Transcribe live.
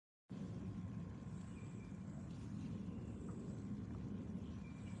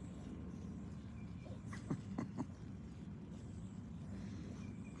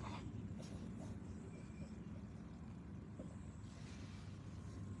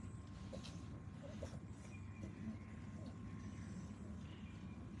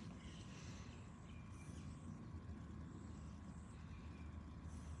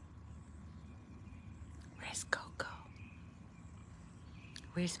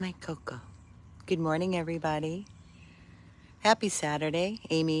Where's my Coco? Good morning, everybody. Happy Saturday.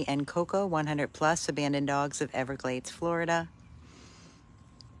 Amy and Coco, 100 plus abandoned dogs of Everglades, Florida.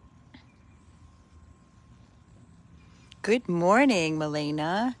 Good morning,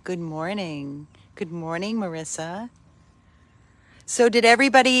 Milena. Good morning. Good morning, Marissa. So did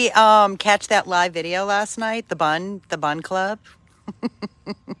everybody catch that live video last night? The Bun Club?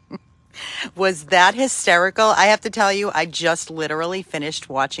 Was that hysterical? I have to tell you, I just literally finished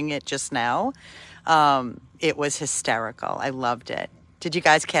watching it just now. It was hysterical. I loved it. Did you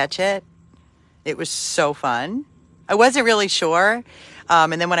guys catch it? It was so fun. I wasn't really sure.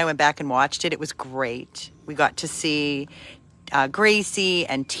 And then when I went back and watched it, it was great. We got to see Gracie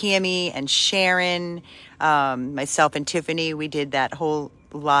and Tammy and Sharon, myself and Tiffany. We did that whole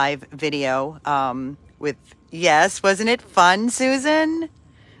live video with, yes, wasn't it fun, Susan?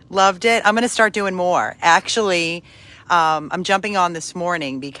 Loved it. I'm going to start doing more. Actually, I'm jumping on this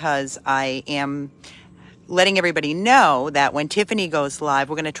morning because I am letting everybody know that when Tiffany goes live,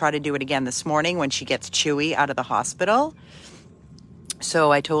 we're going to try to do it again this morning when she gets Chewy out of the hospital. So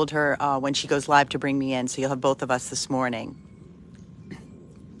I told her when she goes live to bring me in. So you'll have both of us this morning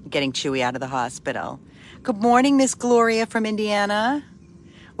getting Chewy out of the hospital. Good morning, Miss Gloria from Indiana.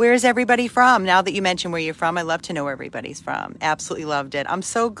 Where is everybody from? Now that you mentioned where you're from, I love to know where everybody's from. Absolutely loved it. I'm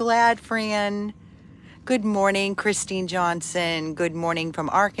so glad, Fran. Good morning, Christine Johnson. Good morning from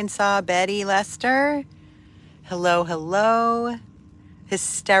Arkansas, Betty Lester. Hello, hello.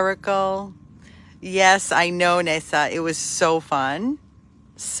 Hysterical. Yes, I know, Nessa. It was so fun.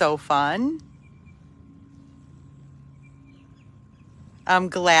 So fun. I'm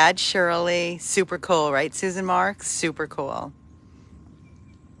glad, Shirley. Super cool, right, Susan Marks? Super cool.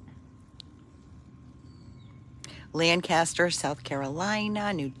 Lancaster, South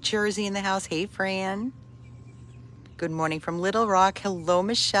Carolina, New Jersey in the house. Hey, Fran. Good morning from Little Rock. Hello,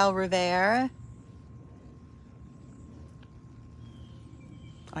 Michelle Rivera.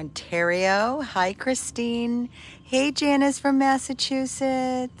 Ontario. Hi, Christine. Hey, Janice from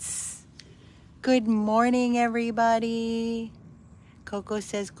Massachusetts. Good morning, everybody. Coco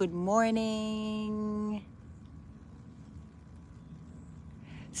says good morning.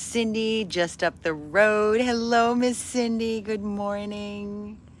 Cindy, just up the road. Hello, Miss Cindy. Good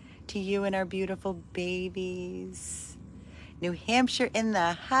morning to you and our beautiful babies. New Hampshire in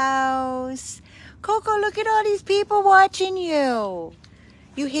the house. Coco, look at all these people watching you.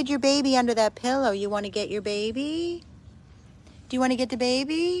 You hid your baby under that pillow. You want to get your baby? Do you want to get the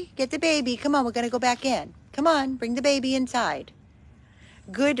baby? Get the baby. Come on, we're going to go back in. Come on, bring the baby inside.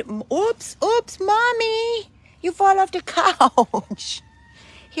 Good. Oops, Mommy. You fall off the couch.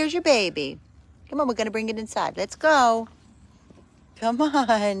 Here's your baby. Come on, we're going to bring it inside. Let's go. Come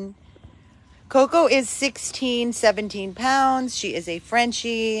on. Coco is 16, 17 pounds. She is a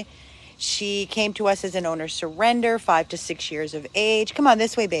Frenchie. She came to us as an owner surrender, 5 to 6 years of age. Come on,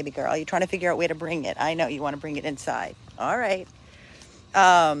 this way, baby girl. You're trying to figure out where to bring it. I know you want to bring it inside. All right.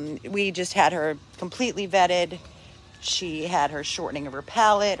 We just had her completely vetted. She had her shortening of her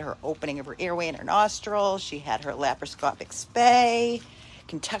palate, her opening of her airway and her nostrils. She had her laparoscopic spay.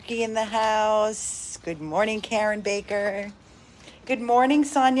 Kentucky in the house. Good morning, Karen Baker. Good morning,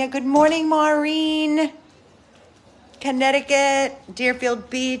 Sonia. Good morning, Maureen. Connecticut, Deerfield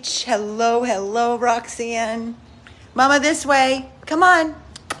Beach. Hello, hello, Roxanne. Mama, this way. Come on.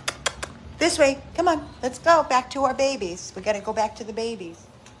 This way. Come on. Let's go back to our babies. We got to go back to the babies.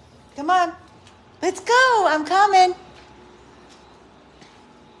 Come on. Let's go. I'm coming.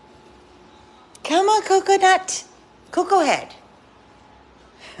 Come on, Coconut. Coco Head.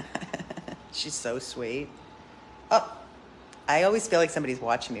 She's so sweet. Oh, I always feel like somebody's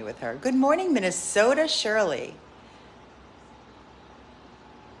watching me with her. Good morning, Minnesota, Shirley.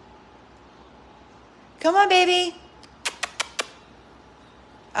 Come on, baby.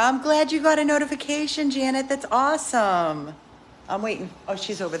 I'm glad you got a notification, Janet. That's awesome. I'm waiting. Oh,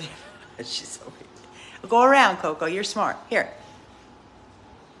 she's over there. She's over there. Go around, Coco. You're smart. Here.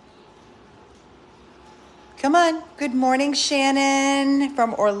 Come on. Good morning, Shannon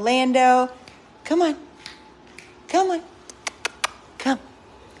from Orlando. Come on. Come on.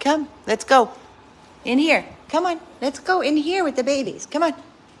 Come. Let's go. In here. Come on. Let's go in here with the babies. Come on.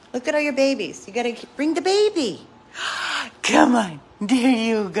 Look at all your babies. You got to bring the baby. Come on. There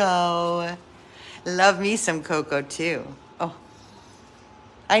you go. Love me some Coco, too. Oh,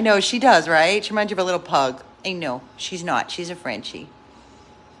 I know. She does, right? She reminds you of a little pug. I know. She's not. She's a Frenchie.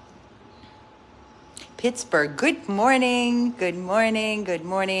 Pittsburgh. Good morning. Good morning. Good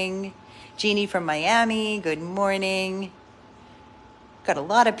morning. Jeannie from Miami. Good morning. Got a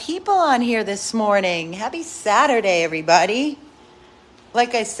lot of people on here this morning. Happy Saturday, everybody.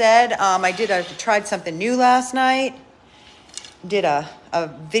 Like I said, I tried something new last night. Did a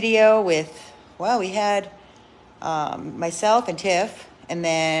video with, well, we had myself and Tiff, and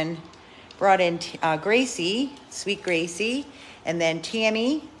then brought in Gracie, sweet Gracie, and then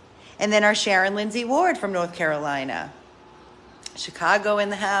Tammy, and then our Sharon Lindsay Ward from North Carolina. Chicago in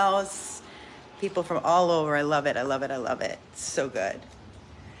the house. People from all over. I love it. I love it. I love it. It's so good.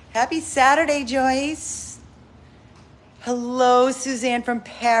 Happy Saturday, Joyce. Hello, Suzanne from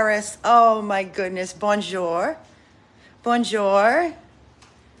Paris. Oh my goodness. Bonjour. Bonjour.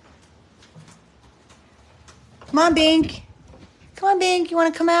 Come on, Bink. Come on, Bink. You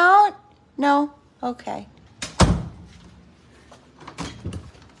want to come out? No? Okay.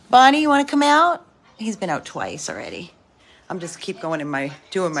 Bonnie, you want to come out? He's been out twice already. I'm just keep going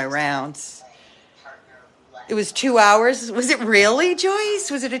doing my rounds. It was 2 hours. Was it really, Joyce?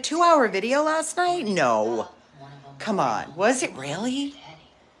 Was it a 2-hour video last night? No. Come on. Was it really?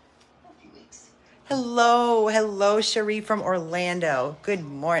 Hello, Cherie from Orlando. Good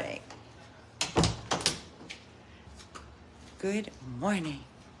morning. Good morning.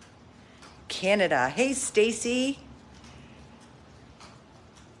 Canada. Hey, Stacy.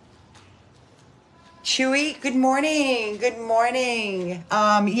 Chewy, good morning. Good morning.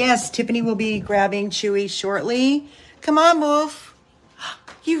 Yes, Tiffany will be grabbing Chewy shortly. Come on, Wolf.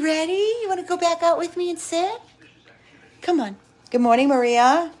 You ready? You want to go back out with me and sit? Come on. Good morning,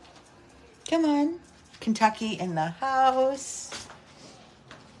 Maria. Come on. Kentucky in the house.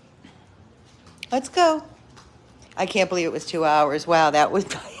 Let's go. I can't believe it was 2 hours. Wow, that was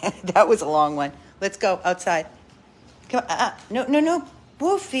that was a long one. Let's go outside. Come on. No.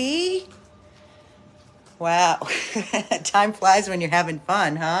 Wolfie. Wow. Time flies when you're having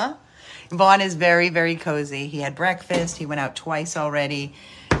fun, huh? Vaughn is very, very cozy. He had breakfast. He went out twice already.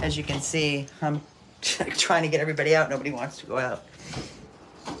 As you can see, I'm trying to get everybody out. Nobody wants to go out.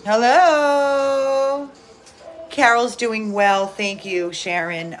 Hello. Carol's doing well. Thank you,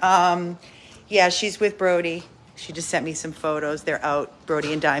 Sharon. Yeah, she's with Brody. She just sent me some photos. They're out.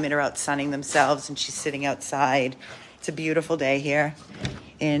 Brody and Diamond are out sunning themselves, and she's sitting outside. It's a beautiful day here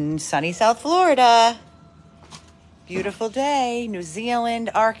in sunny South Florida. Beautiful day. New Zealand,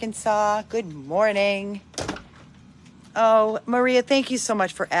 Arkansas. Good morning. Oh, Maria, thank you so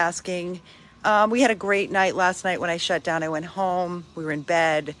much for asking. We had a great night last night when I shut down. I went home. We were in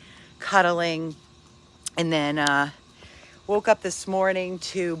bed, cuddling, and then woke up this morning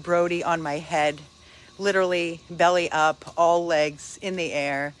to Brody on my head, literally belly up, all legs in the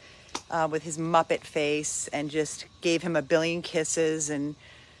air, with his Muppet face, and just gave him a billion kisses. And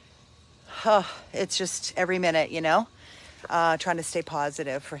it's just every minute, trying to stay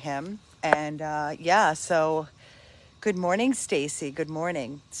positive for him. And so good morning, Stacy. Good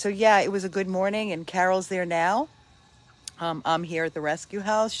morning. So yeah, it was a good morning, and Carol's there now. I'm here at the rescue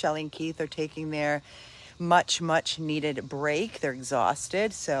house. Shelly and Keith are taking their much needed break. They're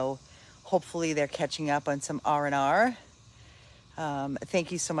exhausted, so hopefully they're catching up on some R&R.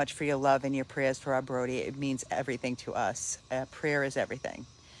 Thank you so much for your love and your prayers for our Brody. It means everything to us. Prayer is everything.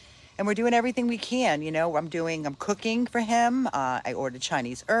 And we're doing everything we can. I'm cooking for him. I ordered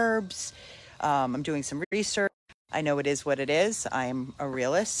Chinese herbs. I'm doing some research. I know it is what it is. I'm a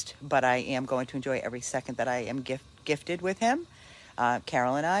realist, but I am going to enjoy every second that I am gifted with him,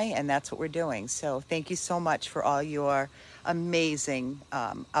 Carol and I, and that's what we're doing. So thank you so much for all your amazing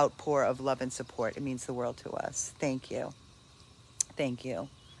outpour of love and support. It means the world to us. Thank you. Thank you.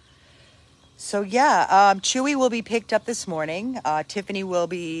 So yeah, Chewy will be picked up this morning. Tiffany will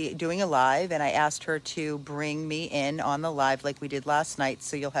be doing a live, and I asked her to bring me in on the live like we did last night.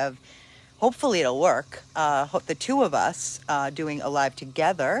 So you'll have, hopefully it'll work, the two of us doing a live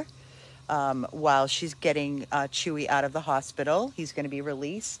together while she's getting Chewy out of the hospital. He's going to be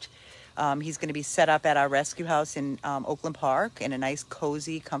released. He's going to be set up at our rescue house in Oakland Park in a nice,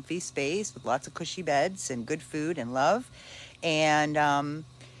 cozy, comfy space with lots of cushy beds and good food and love. And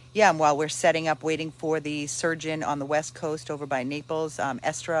and while we're setting up, waiting for the surgeon on the West Coast over by Naples,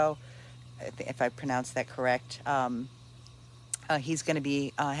 Estro, if I pronounced that correct, he's going to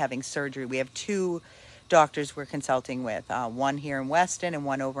be having surgery. We have two doctors we're consulting with, one here in Weston and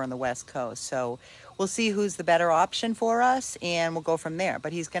one over on the West Coast. So we'll see who's the better option for us, and we'll go from there.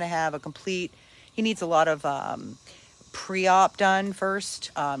 But he's going to have he needs a lot of pre-op done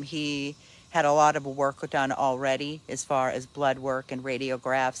first. He had a lot of work done already as far as blood work and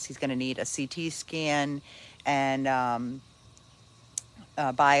radiographs. He's going to need a CT scan and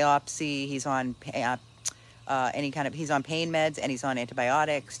biopsy. He's on he's on pain meds, and he's on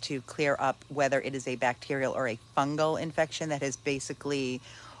antibiotics to clear up whether it is a bacterial or a fungal infection that has basically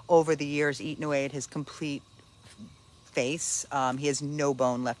over the years eaten away at his complete face. He has no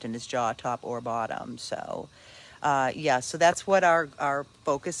bone left in his jaw, top or bottom. So, yeah, so that's what our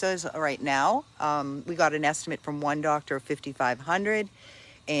focus is right now. We got an estimate from one doctor of 5,500,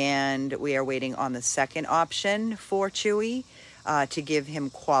 and we are waiting on the second option for Chewy to give him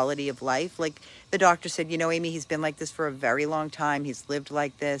quality of life. Like the doctor said, Amy, he's been like this for a very long time. He's lived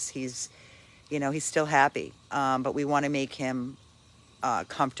like this. He's still happy, but we want to make him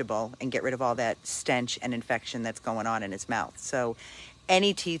comfortable and get rid of all that stench and infection that's going on in his mouth. So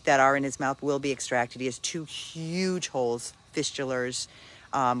any teeth that are in his mouth will be extracted. He has 2 huge holes, fistulars,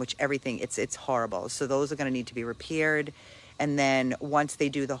 which everything, it's horrible. So those are going to need to be repaired. And then once they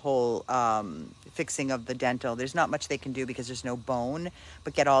do the whole fixing of the dental, there's not much they can do because there's no bone,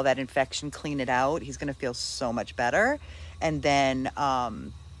 but get all that infection, clean it out. He's going to feel so much better. And then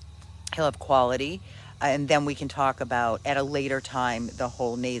he'll have quality. And then we can talk about at a later time the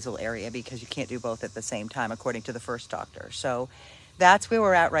whole nasal area, because you can't do both at the same time, according to the first doctor. So that's where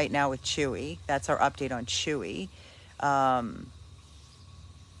we're at right now with Chewy. That's our update on Chewy.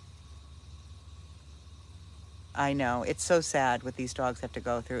 I know. It's so sad what these dogs have to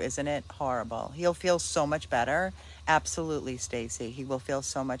go through, isn't it? Horrible. He'll feel so much better. Absolutely, Stacy. He will feel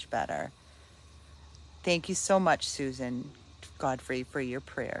so much better. Thank you so much, Susan Godfrey, for your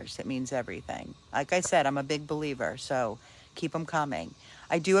prayers. It means everything. Like I said, I'm a big believer, so keep them coming.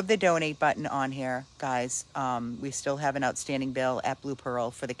 I do have the donate button on here, guys. We still have an outstanding bill at Blue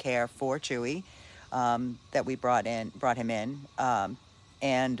Pearl for the care for Chewy that we brought him in.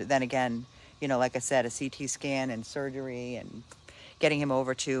 And then again, like I said, a CT scan and surgery and getting him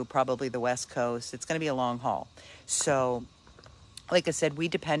over to probably the West Coast. It's going to be a long haul. So like I said, we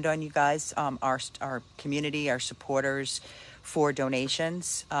depend on you guys, our community, our supporters, for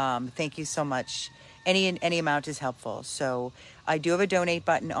donations. Thank you so much. Any amount is helpful. So I do have a donate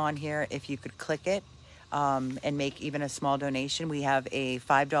button on here. If you could click it and make even a small donation. We have a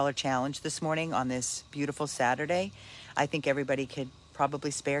 $5 challenge this morning on this beautiful Saturday. I think everybody could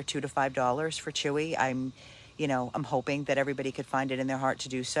probably spare $2 to $5 for Chewy. I'm hoping that everybody could find it in their heart to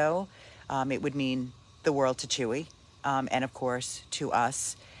do so. It would mean the world to Chewy. And of course, to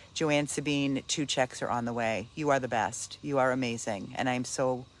us. Joanne Sabine, 2 checks are on the way. You are the best. You are amazing. And I'm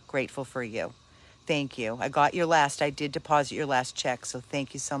so grateful for you. Thank you. I did deposit your last check. So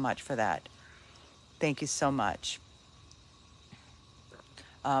thank you so much for that. Thank you so much.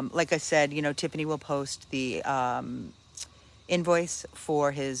 Like I said, Tiffany will post the invoice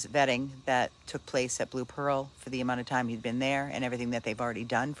for his vetting that took place at Blue Pearl for the amount of time he'd been there and everything that they've already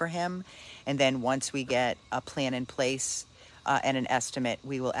done for him. And then once we get a plan in place and an estimate,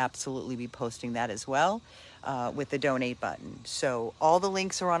 we will absolutely be posting that as well with the donate button. So all the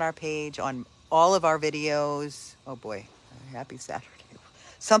links are on our page, on all of our videos. Oh boy, happy Saturday.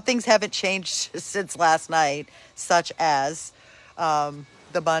 Some things haven't changed since last night, such as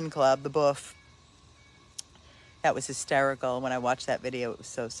the Bun Club, the Boof. That was hysterical. When I watched that video, it was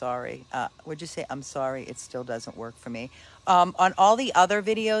so sorry. Would you say, I'm sorry, it still doesn't work for me. On all the other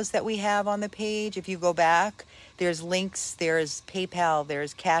videos that we have on the page, if you go back, there's links, there's PayPal,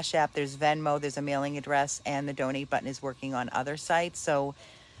 there's Cash App, there's Venmo, there's a mailing address, and the donate button is working on other sites. So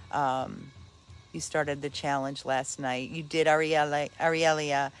you started the challenge last night. You did,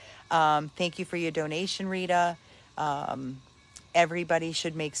 Arielia. Thank you for your donation, Rita. Everybody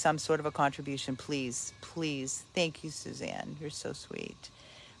should make some sort of a contribution, please. Please. Thank you, Suzanne. You're so sweet.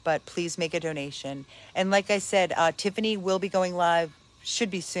 But please make a donation. And like I said, Tiffany will be going live,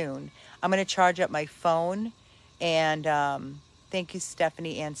 should be soon. I'm going to charge up my phone. And thank you,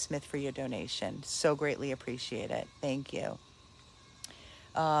 Stephanie Ann Smith, for your donation. So greatly appreciate it. Thank you.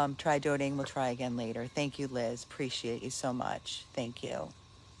 Try donating. We'll try again later. Thank you, Liz. Appreciate you so much. Thank you.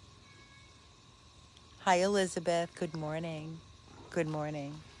 Hi, Elizabeth. Good morning. Good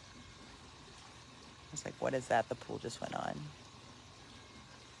morning. I was like, what is that? The pool just went on.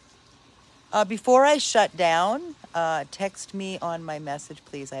 Before I shut down, text me on my message,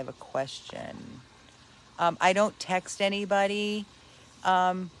 please. I have a question. I don't text anybody.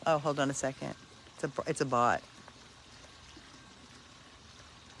 Oh, hold on a second. It's a bot.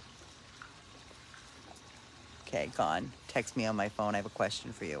 Okay, gone. Text me on my phone. I have a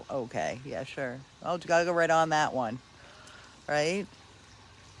question for you. Okay, yeah, sure. I'll gotta go right on that one. Right?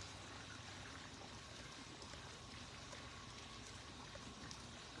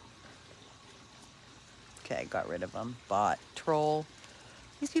 Okay, got rid of them. Bot. Troll.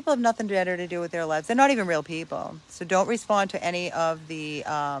 These people have nothing better to do with their lives. They're not even real people. So don't respond to any of the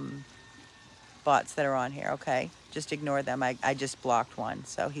bots that are on here, okay? Just ignore them. I just blocked one,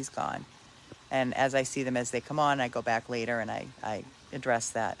 so he's gone. And as I see them as they come on, I go back later and I address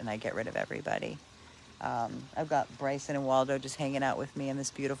that and I get rid of everybody. I've got Bryson and Waldo just hanging out with me in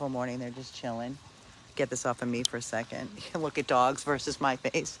this beautiful morning. They're just chilling. Get this off of me for a second. Look at dogs versus my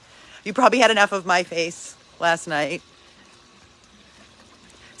face. You probably had enough of my face last night.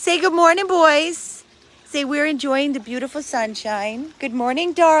 Say good morning, boys. Say we're enjoying the beautiful sunshine. Good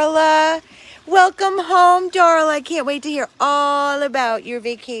morning, Darla. Welcome home, Darla. I can't wait to hear all about your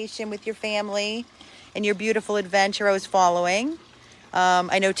vacation with your family and your beautiful adventure I was following.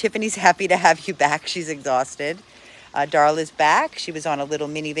 I know Tiffany's happy to have you back. She's exhausted. Darla's back. She was on a little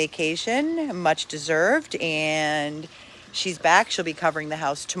mini vacation, much deserved, and she's back. She'll be covering the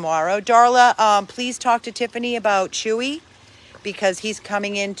house tomorrow. Darla, please talk to Tiffany about Chewy because he's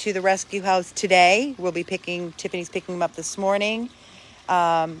coming into the rescue house today. Tiffany's picking him up this morning.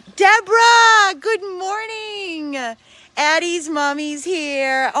 Deborah, good morning. Addie's mommy's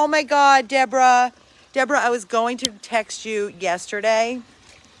here. Oh my God, Deborah. Deborah, I was going to text you yesterday.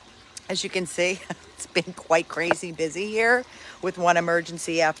 As you can see, it's been quite crazy busy here with one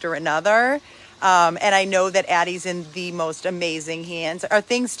emergency after another. And I know that Addie's in the most amazing hands. Are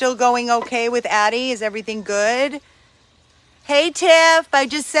things still going okay with Addie? Is everything good? Hey, Tiff, I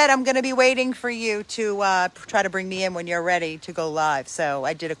just said I'm going to be waiting for you to try to bring me in when you're ready to go live. So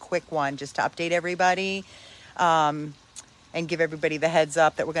I did a quick one just to update everybody and give everybody the heads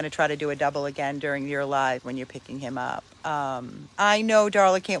up that we're going to try to do a double again during your live when you're picking him up. I know,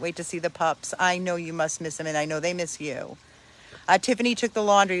 Darla, can't wait to see the pups. I know you must miss them, and I know they miss you. Tiffany took the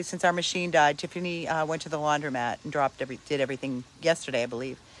laundry since our machine died. Tiffany went to the laundromat and did everything yesterday, I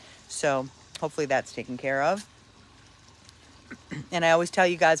believe. So hopefully that's taken care of. And I always tell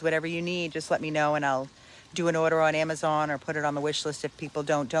you guys, whatever you need, just let me know and I'll do an order on Amazon or put it on the wish list. If people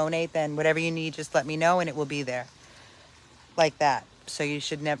don't donate, then whatever you need, just let me know and it will be there. Like that. So you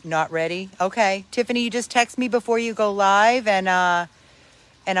should not ready. Okay. Tiffany, you just text me before you go live and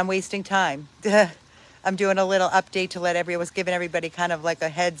I'm wasting time. I'm doing a little update to giving everybody kind of like a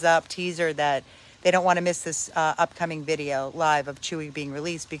heads up teaser that they don't want to miss this upcoming video live of Chewy being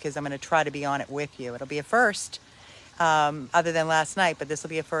released because I'm going to try to be on it with you. It'll be a first. Other than last night, but this will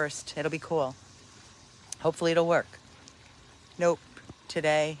be a first. It'll be cool. Hopefully it'll work. Nope.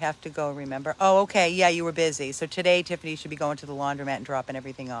 Today, have to go, remember. Oh, okay. Yeah, you were busy. So today, Tiffany should be going to the laundromat and dropping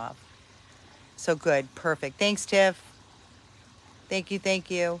everything off. So good. Perfect. Thanks, Tiff. Thank you. Thank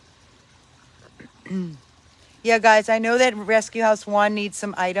you. Yeah, guys, I know that Rescue House 1 needs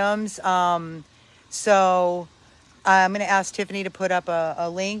some items. So I'm going to ask Tiffany to put up a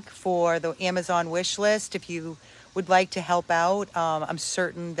link for the Amazon wish list if you would like to help out. I'm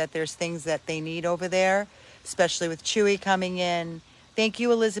certain that there's things that they need over there, especially with Chewy coming in. Thank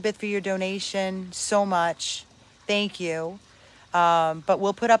you, Elizabeth, for your donation so much. Thank you. But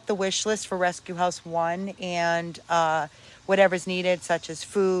we'll put up the wish list for Rescue House 1 and whatever's needed, such as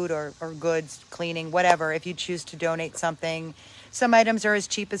food or goods, cleaning, whatever. If you choose to donate something, some items are as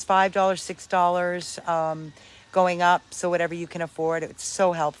cheap as $5, $6, going up. So whatever you can afford, it's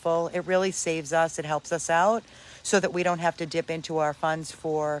so helpful. It really saves us. It helps us out so that we don't have to dip into our funds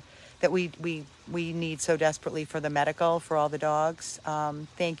that we need so desperately for the medical for all the dogs.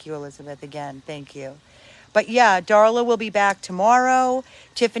 Thank you, Elizabeth, again. Thank you. But yeah, Darla will be back tomorrow.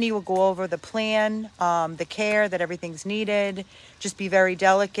 Tiffany will go over the plan, the care that everything's needed. Just be very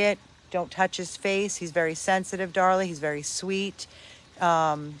delicate. Don't touch his face. He's very sensitive, Darla. He's very sweet.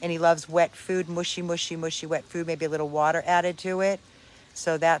 And he loves wet food, mushy wet food, maybe a little water added to it.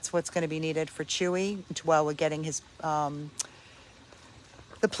 So that's what's going to be needed for Chewy while we're getting his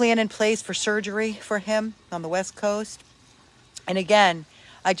the plan in place for surgery for him on the West Coast. And again,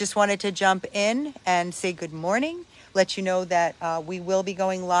 I just wanted to jump in and say good morning, let you know that we will be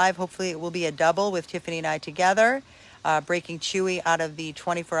going live. Hopefully it will be a double with Tiffany and I together, breaking Chewy out of the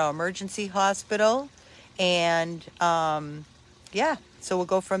 24-hour emergency hospital. And yeah, so we'll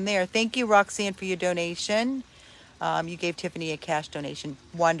go from there. Thank you, Roxanne, for your donation. You gave Tiffany a cash donation.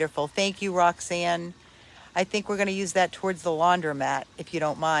 Wonderful. Thank you, Roxanne. I think we're going to use that towards the laundromat, if you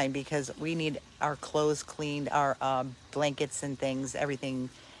don't mind, because we need our clothes cleaned, our blankets and things, everything,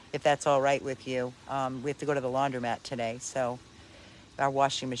 if that's all right with you. We have to go to the laundromat today, so our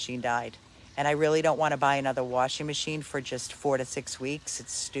washing machine died. And I really don't want to buy another washing machine for just 4 to 6 weeks.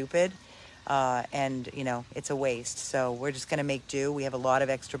 It's stupid. And, you know, it's a waste. So we're just going to make do. We have a lot of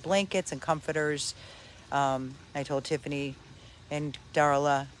extra blankets and comforters. I told Tiffany and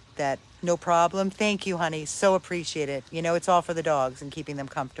Darla that no problem. Thank you, honey. So appreciate it. You know, it's all for the dogs and keeping them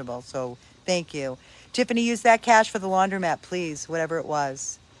comfortable. So thank you. Tiffany, use that cash for the laundromat, please. Whatever it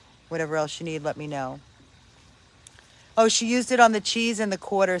was. Whatever else you need, let me know. Oh, she used it on the cheese and the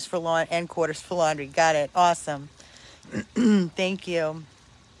quarters for quarters for laundry. Got it. Awesome. Thank you.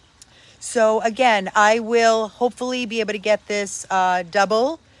 So again, I will hopefully be able to get this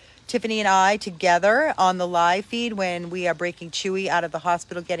double, Tiffany and I, together on the live feed when we are breaking Chewy out of the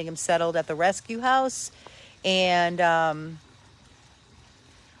hospital, getting him settled at the rescue house. And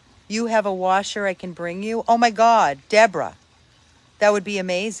you have a washer I can bring you? Oh my God, Deborah, that would be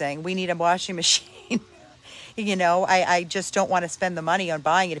amazing. We need a washing machine. You know, I just don't want to spend the money on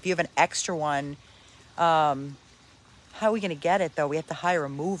buying it. If you have an extra one, how are we going to get it though? We have to hire a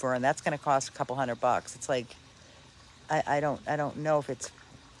mover, and that's going to cost a couple $100. It's like, I don't know if it's,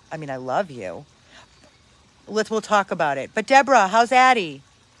 I mean, I love you. We'll talk about it. But Deborah, how's Addie?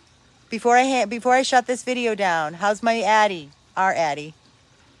 Before I shut this video down, how's my Addie? Our Addie.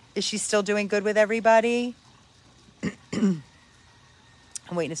 Is she still doing good with everybody? I'm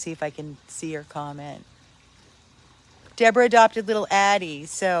waiting to see if I can see her comment. Deborah adopted little Addie.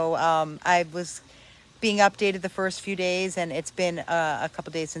 So I was being updated the first few days, and it's been a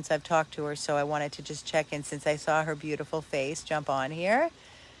couple days since I've talked to her. So I wanted to just check in since I saw her beautiful face jump on here.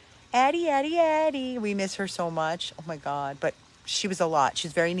 Addie, Addie, Addie. We miss her so much. Oh my God. But she was a lot.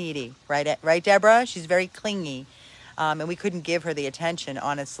 She's very needy, right? Right, Deborah? She's very clingy. And we couldn't give her the attention,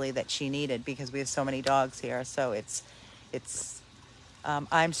 honestly, that she needed because we have so many dogs here. So it's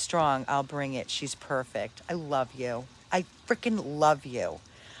I'm strong. I'll bring it. She's perfect. I love you. I freaking love you.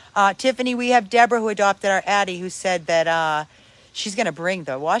 Tiffany, we have Deborah who adopted our Addie who said that she's going to bring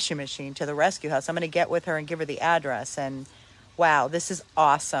the washing machine to the rescue house. I'm going to get with her and give her the address. And wow, this is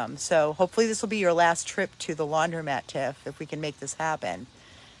awesome. So hopefully this will be your last trip to the laundromat, Tiff, if we can make this happen.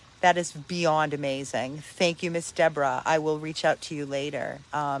 That is beyond amazing. Thank you, Miss Deborah. I will reach out to you later.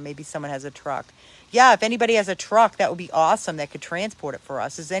 Maybe someone has a truck. Yeah, if anybody has a truck, that would be awesome that could transport it for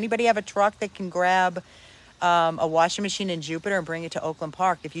us. Does anybody have a truck that can grab a washing machine in Jupiter and bring it to Oakland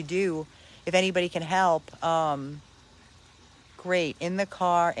Park? If you do, if anybody can help, great. In the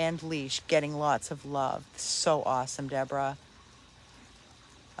car and leash, getting lots of love. So awesome, Deborah.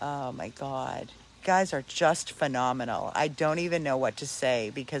 Oh my God. Guys are just phenomenal. I don't even know what to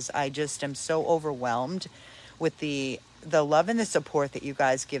say because I just am so overwhelmed with the love and the support that you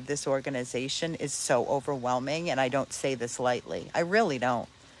guys give this organization is so overwhelming, and I don't say this lightly. I really don't.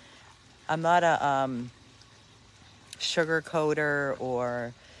 I'm not a sugarcoater,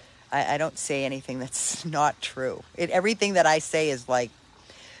 or I don't say anything that's not true. Everything that I say is like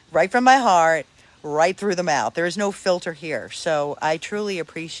right from my heart, right through the mouth. There is no filter here. So I truly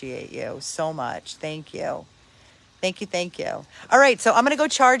appreciate you so much. Thank you. Thank you. Thank you. All right. So I'm going to go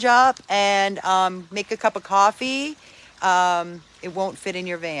charge up and make a cup of coffee. It won't fit in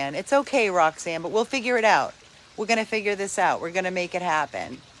your van. It's okay, Roxanne, but we'll figure it out. We're going to figure this out. We're going to make it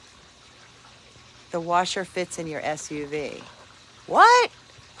happen. The washer fits in your SUV. What?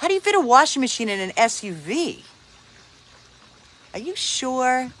 How do you fit a washing machine in an SUV? Are you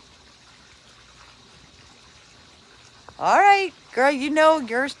sure? All right, girl, you know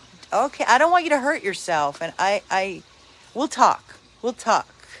you're okay. I don't want you to hurt yourself, and we'll talk. We'll talk.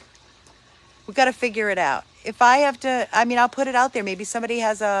 We got to figure it out. If I have to, I mean, I'll put it out there. Maybe somebody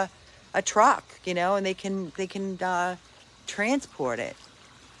has a truck, you know, and they can transport it.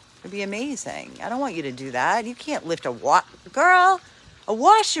 It'd be amazing. I don't want you to do that. You can't lift a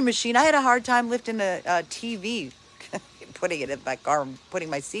washing machine. I had a hard time lifting a TV, putting it in my car, putting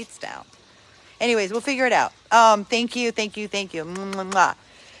my seats down. Anyways, we'll figure it out. Thank you. Mwah.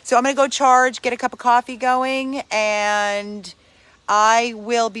 So I'm going to go charge, get a cup of coffee going, and I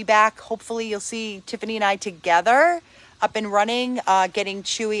will be back. Hopefully you'll see Tiffany and I together, up and running, getting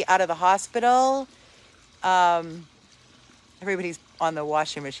Chewy out of the hospital. Everybody's on the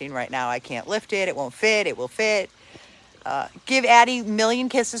washing machine right now. I can't lift it. It won't fit. It will fit. Give Addie a million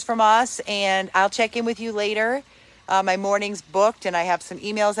kisses from us, and I'll check in with you later. My morning's booked, and I have some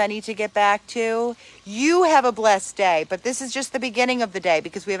emails I need to get back to. You have a blessed day, but this is just the beginning of the day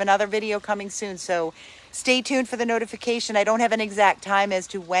because we have another video coming soon. So stay tuned for the notification. I don't have an exact time as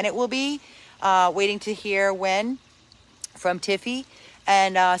to when it will be. Waiting to hear when from Tiffy.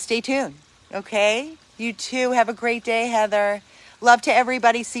 And stay tuned, okay? You too. Have a great day, Heather. Love to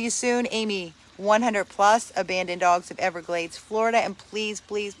everybody. See you soon. Amy, 100 plus Abandoned Dogs of Everglades, Florida. And please,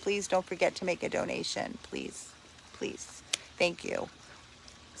 please, please don't forget to make a donation. Please. Please. Thank you.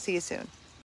 See you soon.